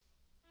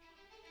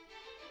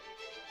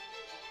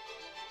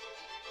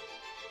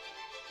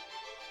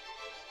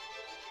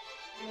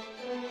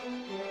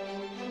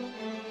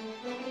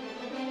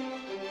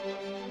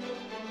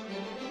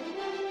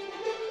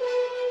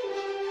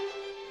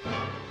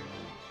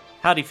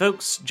Howdy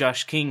folks,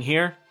 Josh King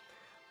here.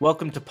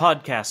 Welcome to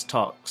Podcast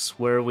Talks,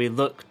 where we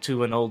look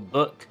to an old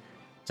book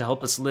to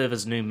help us live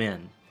as new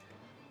men.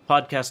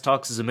 Podcast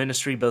Talks is a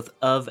ministry both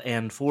of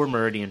and for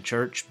Meridian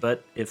Church,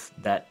 but if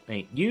that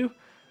ain't you,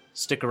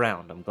 stick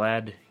around. I'm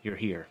glad you're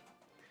here.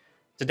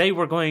 Today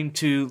we're going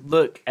to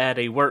look at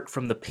a work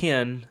from the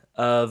pen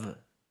of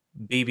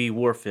B.B.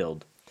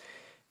 Warfield.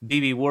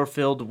 B.B.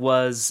 Warfield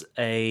was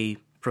a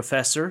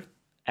professor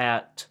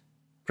at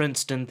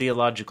Princeton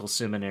Theological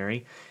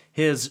Seminary.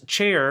 His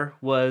chair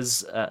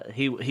was,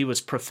 he was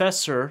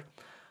professor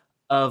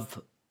of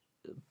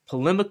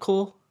polemic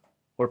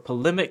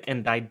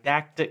and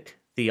didactic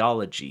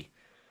theology.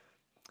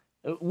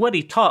 What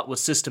he taught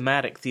was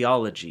systematic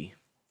theology,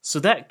 so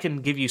that can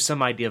give you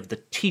some idea of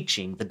the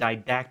teaching, the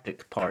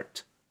didactic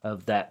part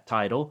of that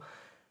title.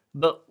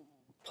 But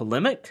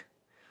polemic?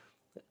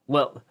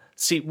 Well,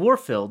 see,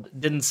 Warfield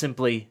didn't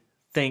simply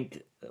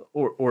think,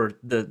 or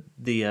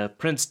the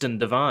Princeton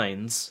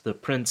divines, the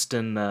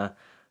Princeton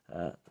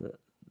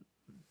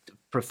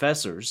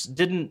professors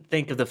didn't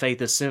think of the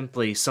faith as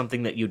simply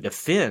something that you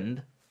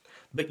defend,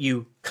 but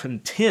you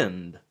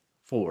contend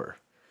for.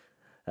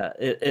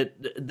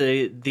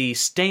 The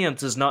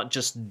stance is not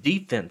just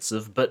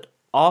defensive, but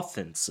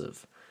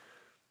offensive.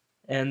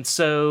 And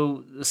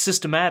so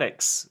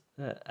systematics,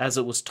 as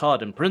it was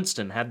taught in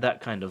Princeton, had that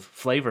kind of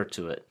flavor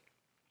to it.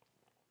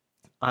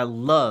 I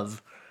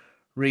love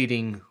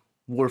reading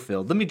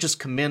Warfield. Let me just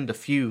commend a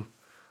few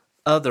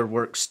other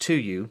works to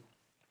you.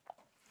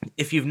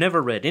 If you've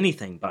never read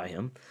anything by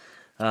him,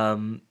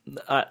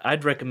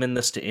 I'd recommend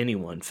this to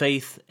anyone.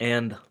 Faith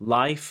and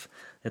Life.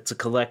 It's a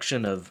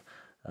collection of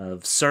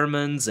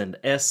sermons and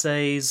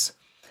essays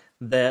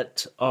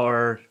that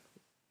are,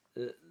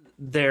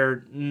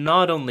 they're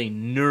not only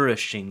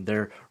nourishing,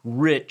 they're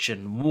rich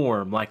and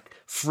warm, like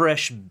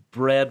fresh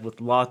bread with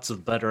lots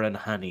of butter and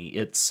honey.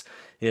 It's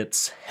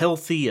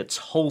healthy, it's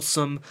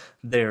wholesome,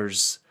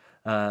 it's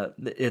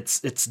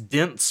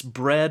dense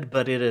bread,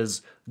 but it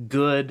is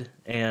good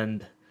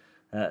and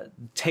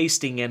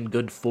tasting and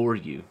good for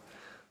you.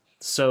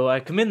 So I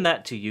commend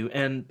that to you.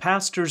 And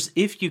pastors,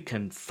 if you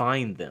can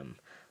find them,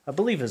 I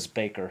believe it's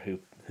Baker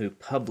who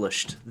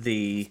published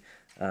the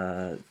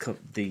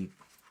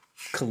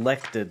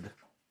collected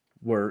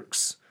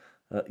works.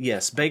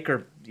 Yes,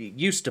 Baker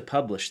used to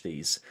publish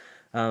these.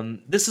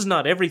 This is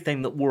not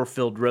everything that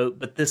Warfield wrote,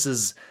 but this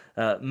is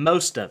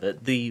most of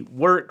it. The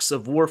works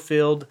of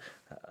Warfield,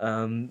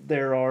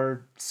 there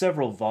are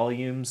several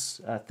volumes,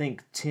 I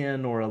think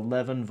 10 or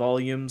 11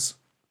 volumes,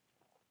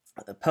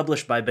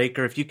 published by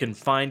Baker. If you can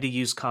find a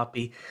used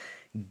copy,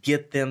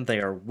 get them. They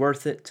are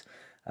worth it.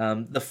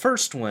 The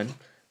first one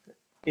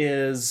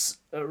is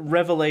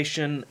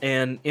Revelation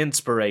and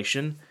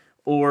Inspiration,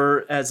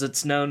 or as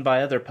it's known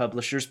by other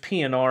publishers,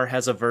 P&R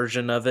has a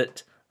version of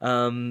it.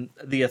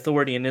 The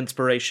Authority and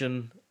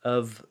Inspiration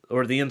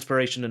or the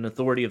Inspiration and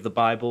Authority of the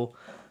Bible.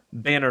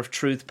 Banner of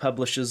Truth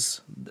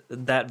publishes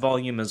that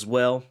volume as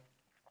well.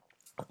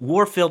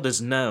 Warfield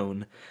is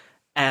known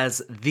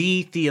as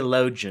the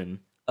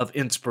theologian of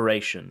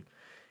inspiration.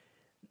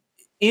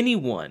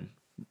 Anyone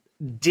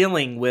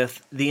dealing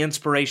with the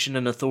inspiration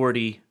and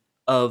authority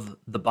of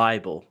the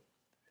Bible,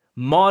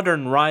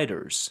 modern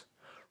writers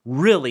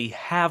really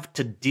have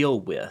to deal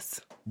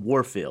with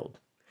Warfield.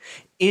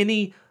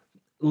 Any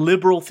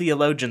liberal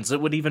theologians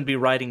that would even be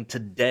writing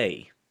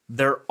today,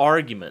 their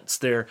arguments,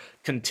 their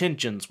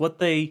contentions, what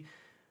they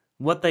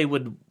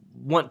would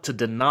want to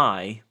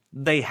deny,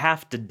 they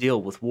have to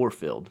deal with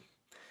Warfield.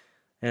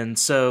 And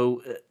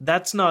so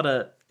that's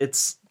a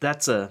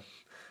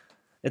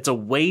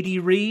weighty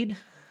read,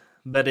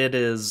 but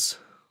it's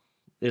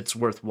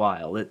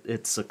worthwhile.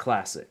 It's a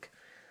classic.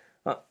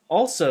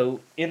 Also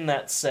in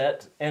that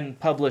set and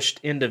published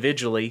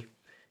individually,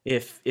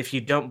 if you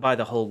don't buy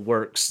the whole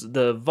works,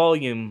 the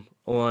volume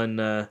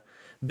on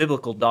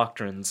Biblical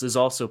Doctrines is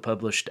also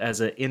published as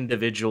an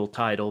individual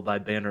title by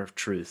Banner of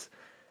Truth.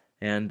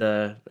 And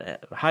I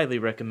highly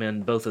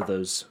recommend both of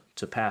those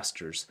to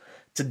pastors.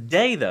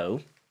 Today, though,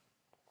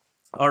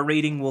 our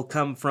reading will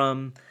come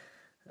from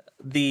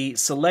the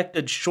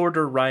selected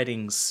shorter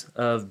writings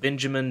of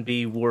Benjamin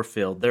B.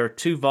 Warfield. There are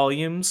 2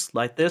 volumes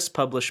like this,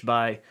 published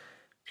by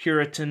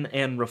Puritan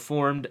and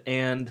Reformed,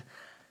 and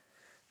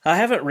I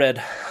haven't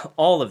read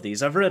all of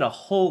these. I've read a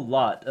whole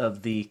lot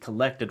of the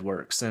collected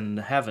works and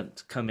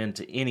haven't come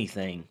into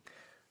anything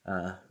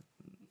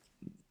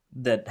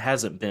that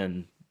hasn't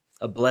been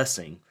a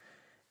blessing.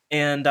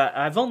 And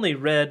I've only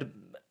read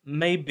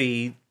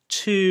maybe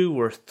 2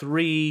 or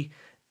 3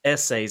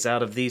 essays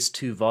out of these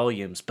 2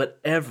 volumes, but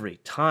every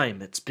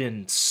time it's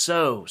been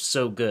so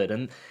good.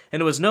 And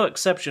it was no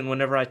exception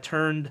whenever I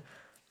turned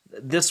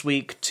this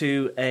week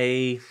to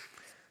an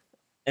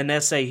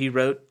essay he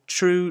wrote,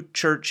 True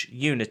Church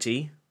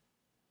Unity,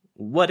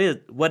 What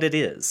It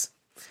Is.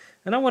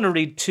 And I want to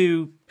read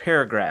 2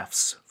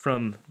 paragraphs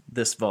from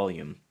this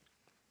volume,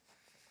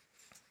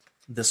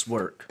 this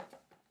work.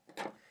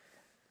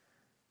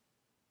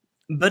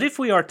 But if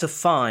we are to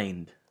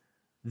find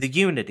the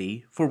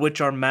unity for which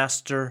our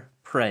Master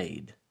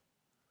prayed,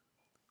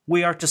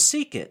 we are to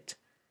seek it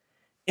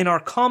in our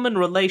common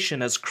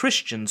relation as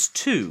Christians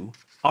to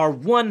our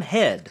one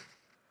head,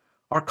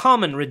 our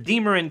common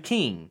Redeemer and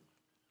King,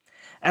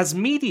 as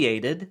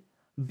mediated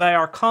by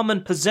our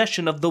common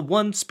possession of the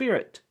one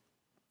Spirit.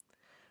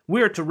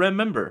 We are to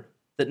remember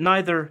that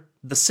neither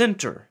the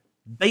center,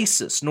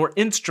 basis, nor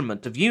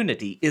instrument of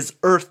unity is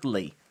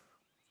earthly,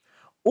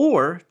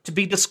 or to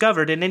be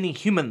discovered in any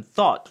human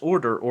thought,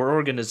 order, or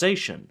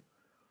organization.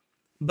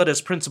 But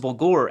as Principal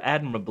Gore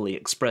admirably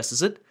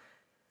expresses it,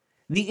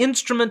 the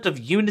instrument of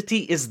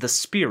unity is the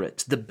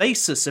Spirit. The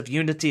basis of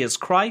unity is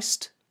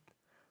Christ,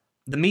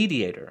 the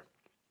mediator.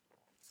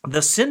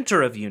 The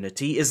center of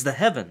unity is the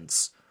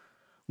heavens,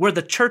 where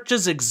the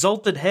church's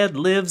exalted head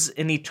lives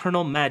in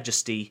eternal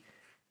majesty,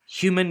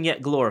 human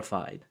yet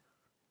glorified.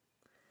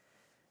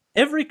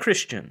 Every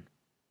Christian,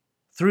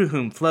 through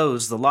whom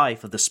flows the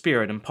life of the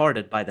Spirit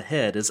imparted by the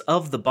head, is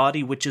of the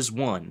body which is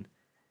one.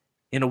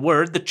 In a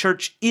word, the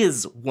church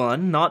is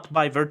one, not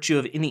by virtue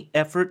of any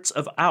efforts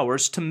of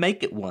ours to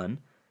make it one,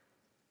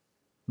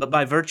 but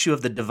by virtue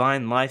of the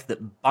divine life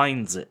that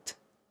binds it,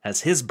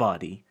 as his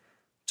body,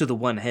 to the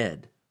one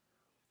head.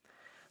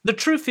 The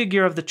true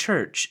figure of the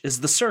church is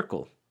the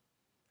circle.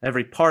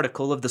 Every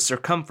particle of the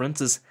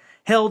circumference is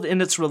held in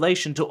its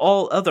relation to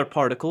all other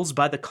particles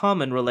by the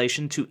common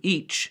relation of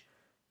each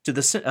to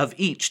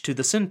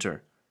the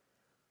center.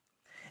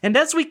 And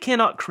as we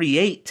cannot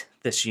create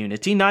this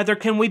unity, neither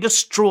can we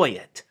destroy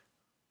it.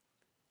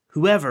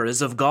 Whoever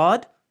is of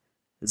God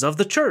is of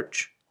the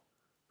church.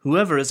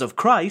 Whoever is of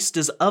Christ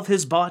is of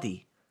his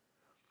body.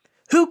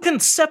 Who can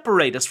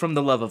separate us from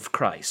the love of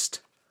Christ?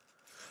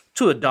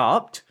 To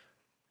adopt,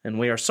 and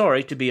we are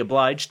sorry to be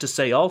obliged to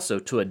say also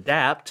to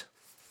adapt,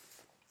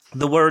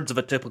 the words of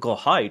a typical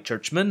high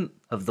churchman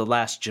of the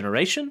last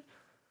generation,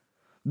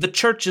 the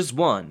church is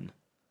one,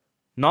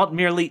 not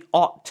merely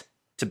ought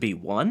to be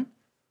one,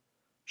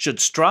 should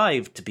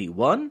strive to be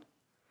one,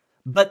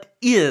 but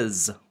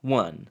is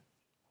one.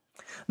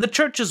 The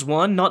church is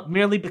one not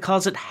merely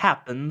because it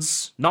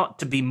happens not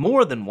to be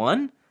more than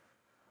one,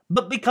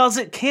 but because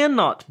it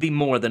cannot be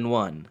more than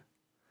one.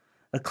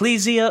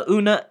 Ecclesia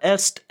una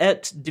est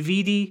et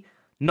dividi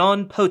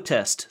non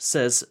potest,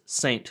 says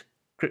St.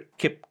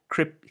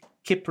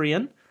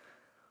 Cyprian.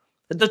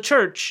 The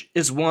church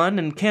is one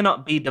and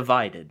cannot be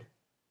divided.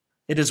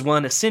 It is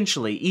one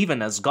essentially,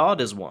 even as God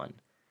is one.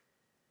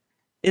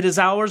 It is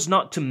ours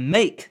not to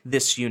make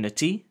this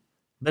unity,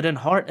 but in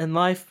heart and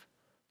life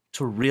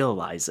to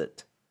realize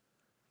it.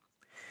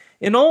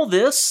 In all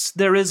this,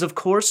 there is, of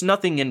course,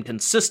 nothing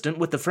inconsistent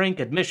with the frank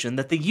admission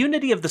that the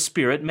unity of the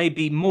Spirit may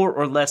be more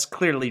or less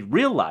clearly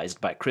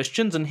realized by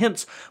Christians and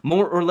hence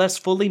more or less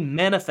fully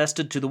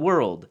manifested to the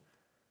world.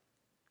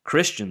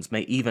 Christians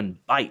may even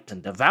bite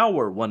and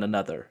devour one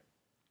another.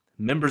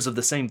 Members of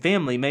the same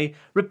family may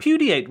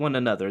repudiate one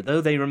another,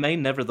 though they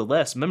remain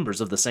nevertheless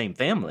members of the same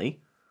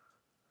family.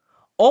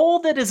 All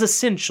that is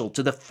essential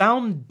to the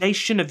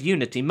foundation of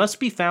unity must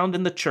be found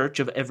in the church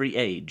of every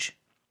age.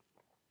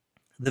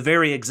 The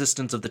very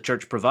existence of the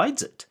church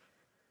provides it.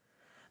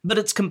 But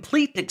its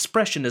complete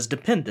expression is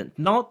dependent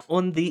not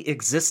on the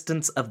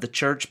existence of the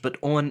church, but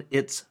on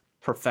its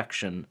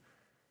perfection.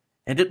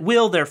 And it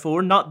will,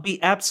 therefore, not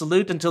be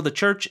absolute until the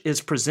church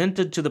is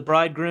presented to the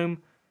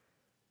bridegroom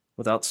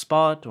without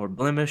spot or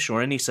blemish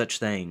or any such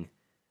thing.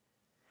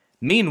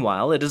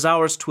 Meanwhile, it is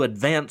ours to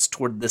advance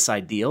toward this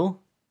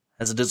ideal,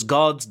 as it is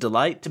God's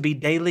delight to be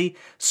daily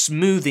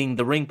smoothing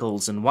the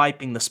wrinkles and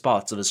wiping the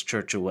spots of his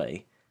church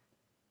away.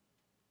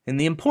 And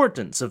the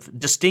importance of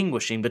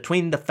distinguishing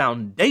between the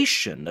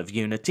foundation of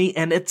unity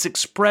and its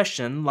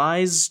expression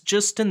lies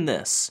just in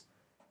this,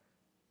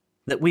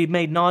 that we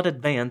may not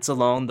advance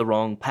along the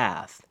wrong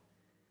path.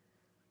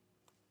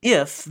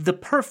 If the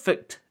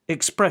perfect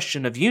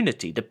expression of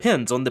unity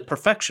depends on the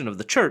perfection of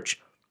the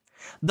church,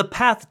 the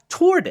path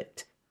toward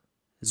it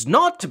is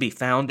not to be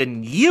found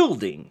in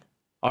yielding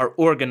our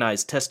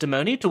organized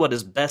testimony to what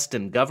is best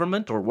in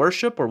government or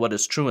worship or what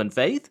is true in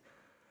faith,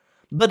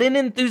 but in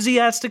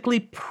enthusiastically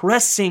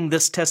pressing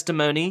this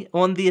testimony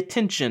on the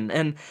attention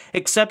and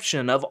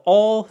exception of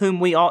all whom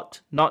we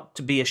ought not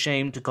to be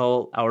ashamed to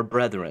call our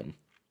brethren.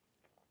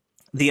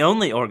 The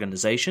only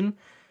organization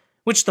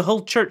which the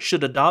whole church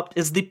should adopt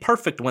is the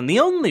perfect one, the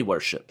only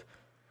worship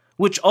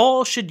which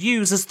all should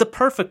use is the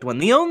perfect one,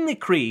 the only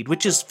creed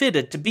which is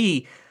fitted to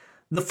be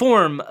the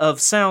form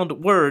of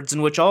sound words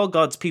in which all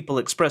God's people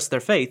express their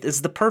faith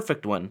is the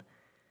perfect one,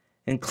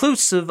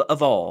 inclusive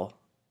of all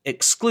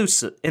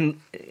inclusive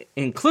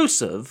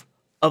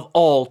of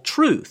all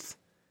truth,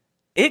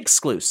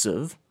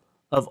 exclusive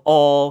of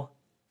all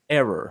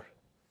error.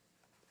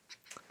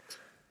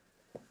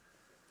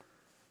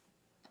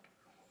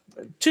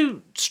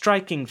 Two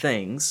striking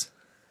things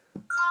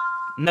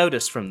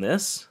notice from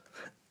this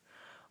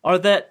are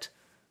that,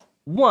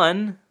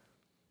 one,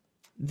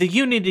 the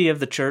unity of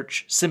the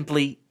church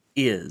simply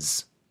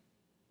is.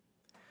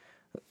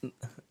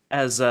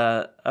 As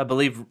I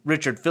believe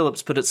Richard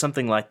Phillips put it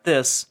something like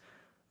this,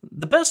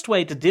 the best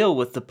way to deal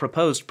with the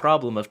proposed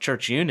problem of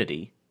church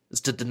unity is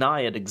to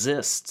deny it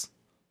exists.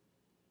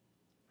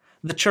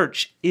 The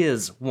church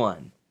is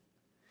one.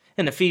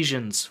 In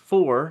Ephesians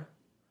 4,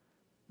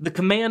 the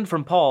command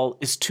from Paul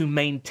is to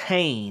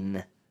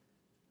maintain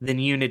the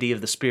unity of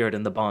the Spirit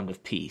and the bond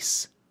of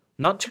peace.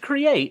 Not to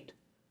create,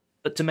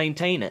 but to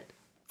maintain it.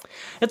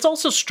 It's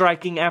also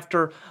striking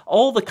after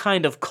all the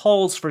kind of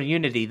calls for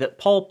unity that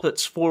Paul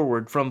puts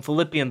forward from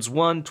Philippians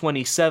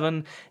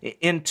 1:27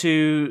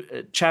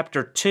 into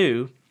chapter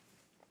 2.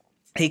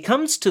 He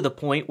comes to the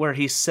point where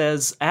he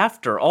says,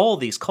 after all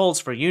these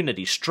calls for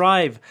unity,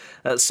 strive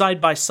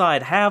side by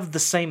side, have the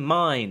same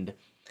mind.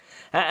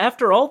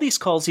 After all these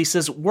calls, he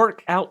says,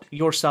 work out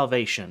your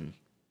salvation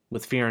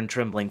with fear and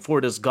trembling, for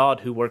it is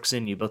God who works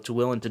in you, both to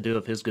will and to do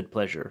of his good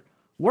pleasure.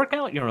 Work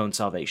out your own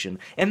salvation.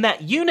 And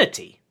that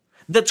unity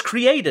that's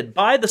created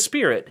by the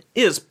Spirit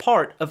is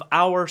part of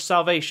our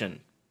salvation.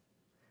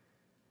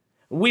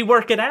 We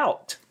work it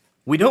out.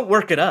 We don't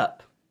work it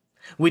up.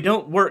 We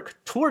don't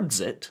work towards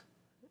it.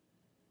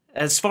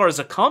 As far as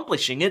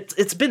accomplishing it,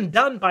 it's been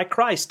done by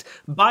Christ,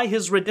 by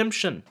his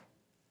redemption.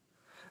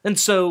 And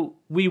so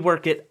we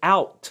work it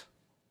out.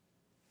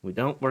 We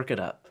don't work it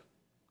up.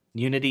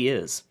 Unity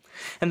is.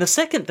 And the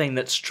second thing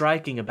that's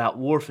striking about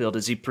Warfield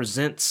as he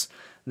presents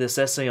this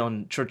essay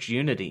on church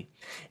unity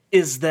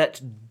is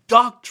that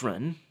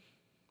doctrine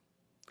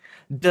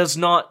does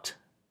not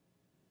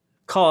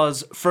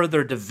cause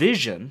further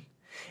division.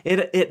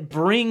 It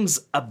brings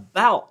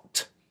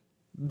about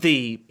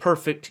the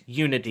perfect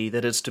unity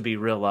that is to be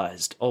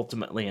realized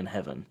ultimately in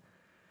heaven.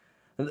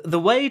 The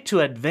way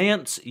to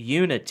advance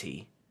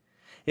unity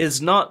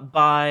is not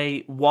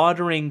by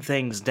watering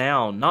things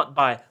down, not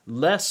by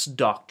less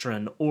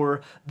doctrine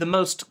or the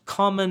most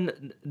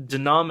common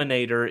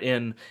denominator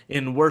in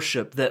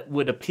worship that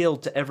would appeal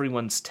to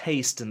everyone's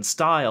taste and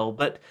style,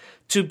 but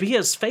to be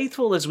as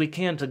faithful as we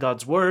can to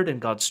God's word and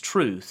God's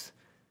truth.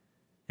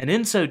 And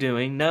in so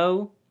doing,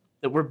 know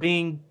that we're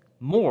being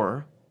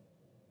more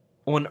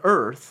on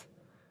earth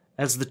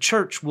as the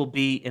church will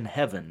be in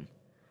heaven.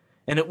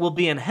 And it will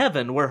be in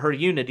heaven where her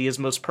unity is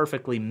most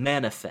perfectly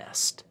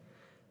manifest.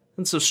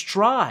 And so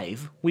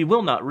strive. We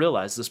will not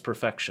realize this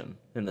perfection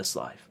in this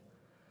life,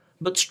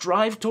 but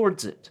strive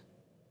towards it.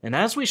 And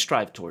as we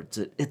strive towards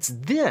it, it's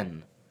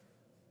then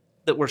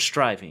that we're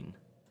striving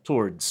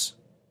towards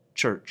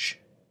church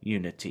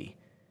unity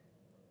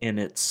in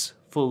its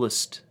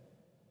fullest,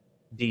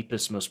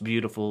 deepest, most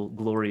beautiful,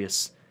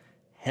 glorious,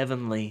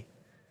 heavenly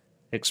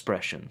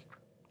expression.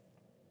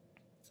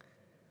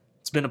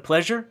 It's been a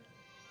pleasure.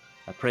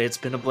 I pray it's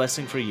been a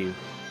blessing for you.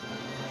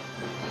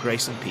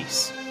 Grace and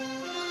peace.